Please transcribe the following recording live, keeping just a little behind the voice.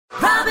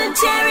Robin,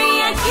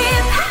 Jerry and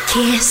Kip.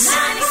 Kiss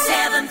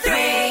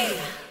 97.3.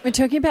 We're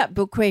talking about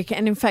Book Week,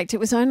 and in fact, it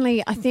was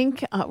only, I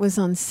think it was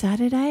on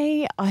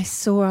Saturday, I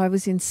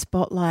was in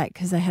Spotlight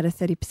because they had a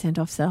 30%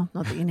 off sale.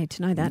 Not that you need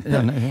to know that.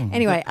 But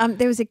anyway,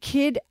 there was a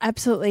kid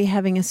absolutely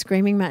having a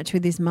screaming match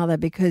with his mother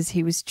because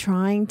he was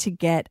trying to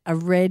get a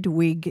red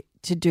wig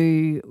to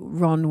do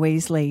Ron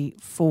Weasley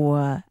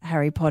for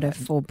Harry Potter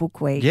for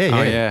Book Week.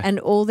 Yeah. And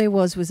all there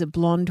was a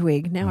blonde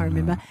wig, now I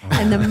remember,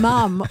 and the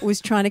mum was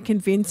trying to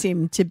convince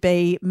him to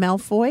be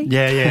Malfoy.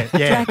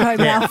 Draco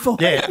Malfoy.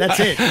 Yeah, that's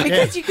it.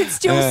 Because you could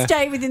still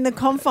stay within the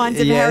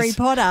confines of Harry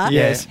Potter.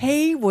 Yes.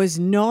 He was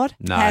not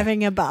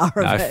having a bar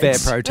of it. Fair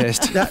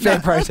protest. Fair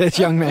protest,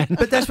 young man.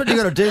 But that's what you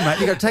got to do, mate.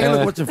 You got to take a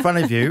look at what's in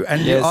front of you,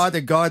 and you either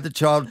guide the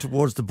child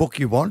towards the book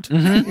you want.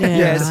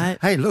 Yes. Right.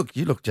 Hey, look,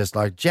 you look just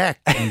like Jack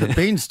in the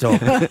Beanstalk.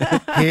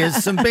 Here's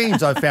some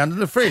beans I found in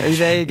the fridge.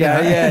 There you go.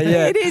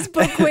 Yeah. It is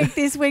Book Week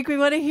this week. We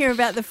want to hear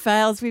about the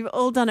fails. We've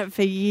all done it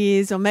for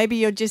years, or maybe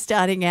you're just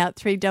starting out.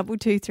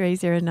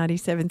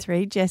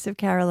 32230973. Jess of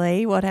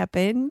Carolee, what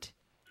happened?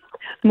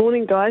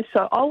 Morning, guys.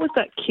 So I was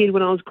that kid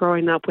when I was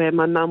growing up where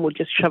my mum would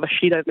just shove a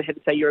sheet over my head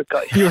and say, "You're a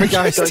ghost." You're a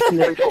ghost. And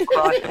never talk,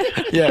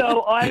 right? Yeah.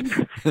 So I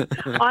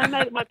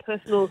made it my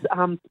personal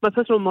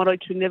motto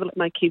to never let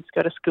my kids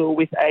go to school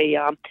with a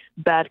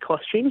bad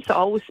costume. So I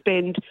always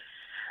spend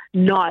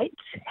nights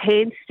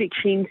hand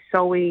stitching,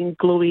 sewing,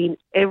 gluing,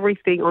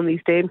 everything on these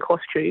damn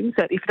costumes.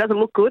 That if it doesn't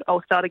look good,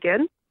 I'll start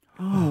again.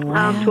 Oh,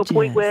 wow, to a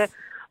point Jess. where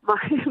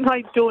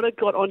my daughter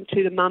got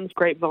onto the Mum's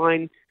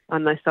Grapevine, I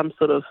don't know, some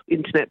sort of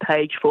internet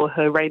page for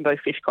her rainbow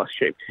fish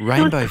costume.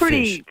 Rainbow it was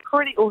pretty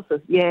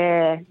awesome.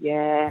 Yeah.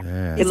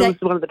 It was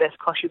one of the best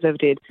costumes I ever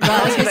did.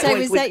 I was going to say,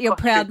 was that your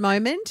proud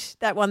moment,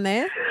 that one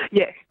there?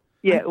 Yeah,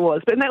 it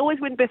was. But they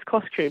always win best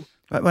costume.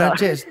 Well,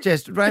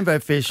 Jess, Rainbow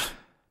Fish,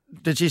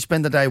 did she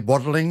spend the day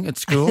waddling at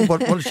school? What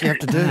does she have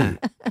to do?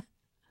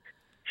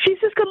 She's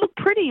just got to look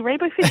pretty.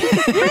 Rainbow fish is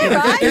just pretty.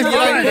 Right? You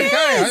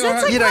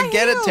don't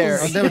get it,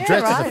 Tara. I've never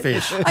dressed as a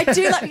fish. I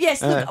do like,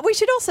 yes, look, we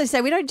should also say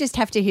we don't just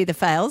have to hear the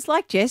fails.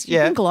 Like Jess, you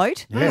can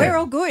gloat. Yeah. We're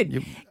all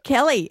good.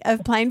 Kelly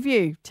of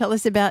Plainview, tell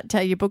us about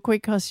your Book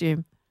Week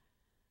costume.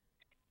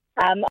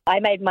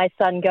 I made my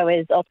son go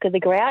as Oscar the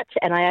Grouch,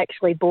 and I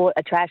actually bought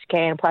a trash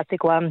can, a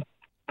plastic one,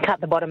 cut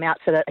the bottom out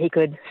so that he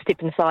could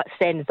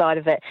stand inside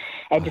of it,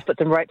 and just put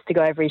some ropes to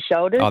go over his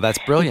shoulders. Oh, that's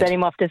brilliant. Sent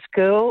him off to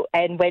school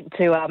and went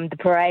to the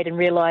parade and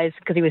realised,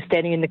 because he was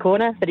standing in the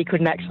corner, that he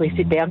couldn't actually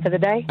sit down for the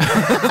day.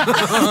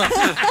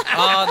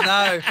 Oh,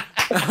 no.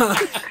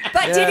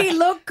 But did he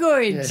look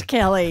good,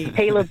 Kelly?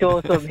 He looked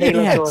awesome.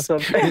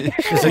 Awesome.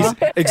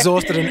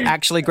 Exhausted and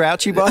actually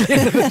grouchy by the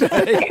end of the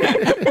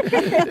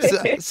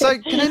day. So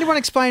can anyone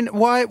explain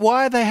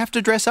why they have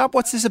to dress up?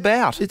 What's this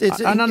about? It's I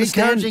don't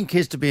understand. encouraging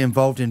kids to be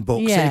involved in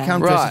books. Yeah. So you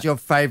come dressed Right. as your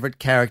favourite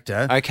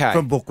character Okay.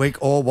 from Book Week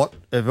or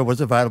whatever was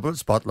available at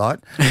Spotlight.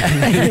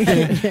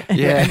 Yeah.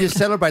 And you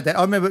celebrate that.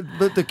 I remember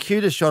the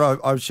cutest shot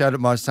I showed at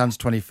my son's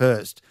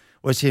 21st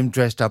was him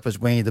dressed up as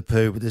Winnie the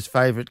Pooh with his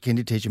favourite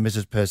kindy teacher,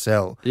 Mrs.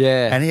 Purcell.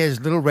 Yeah. And he has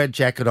a little red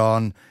jacket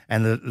on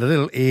and the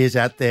little ears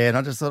out there. And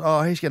I just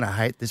thought, he's going to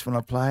hate this when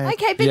I play it.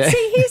 Okay, but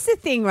see, here's the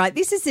thing, right?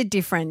 This is the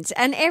difference.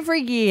 And every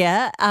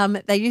year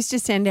they used to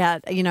send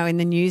out, in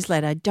the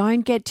newsletter,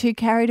 don't get too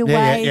carried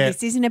away. Yeah.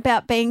 This isn't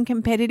about being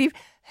competitive.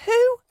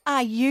 Who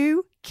are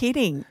you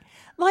kidding?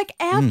 Like,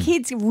 our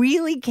kids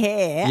really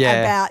care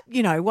about,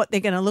 what they're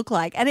going to look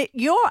like. And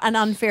you're an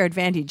unfair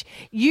advantage.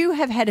 You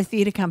have had a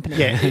theatre company.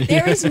 Yeah.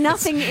 There is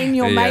nothing in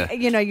your,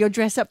 your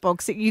dress-up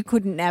box that you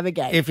couldn't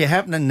navigate. If you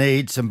happen to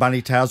need some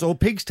bunny tails or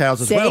pig's tails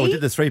as well, we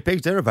did the 3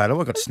 pigs. They're available.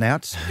 I've got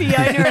snouts.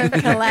 Fiona of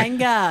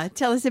Kalanga,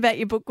 tell us about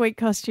your Book Week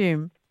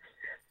costume.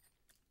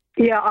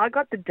 Yeah, I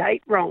got the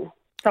date wrong.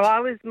 So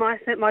I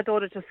sent my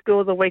daughter to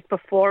school the week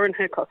before in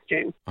her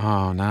costume.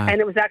 Oh, no.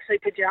 And it was actually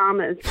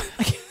pajamas.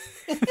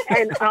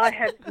 And I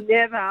have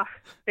never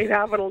been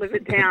able to live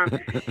it down.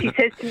 She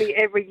says to me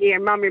every year,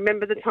 "Mum,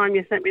 remember the time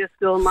you sent me to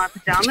school in my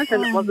pajamas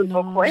and it wasn't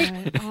Book Week?"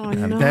 Oh,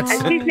 no. And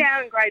she's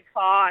now in grade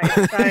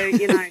 5, so,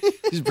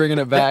 She's bringing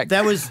it back.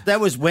 That was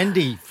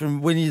Wendy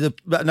from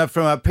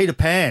from Peter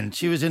Pan.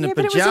 She was in the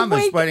but it was a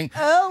pajamas week waiting.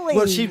 early.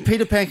 Well,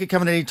 Peter Pan could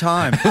come at any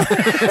time.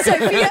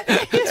 Sophia,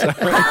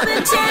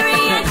 Robin,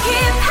 Jerry and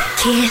Kip.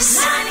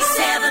 Kiss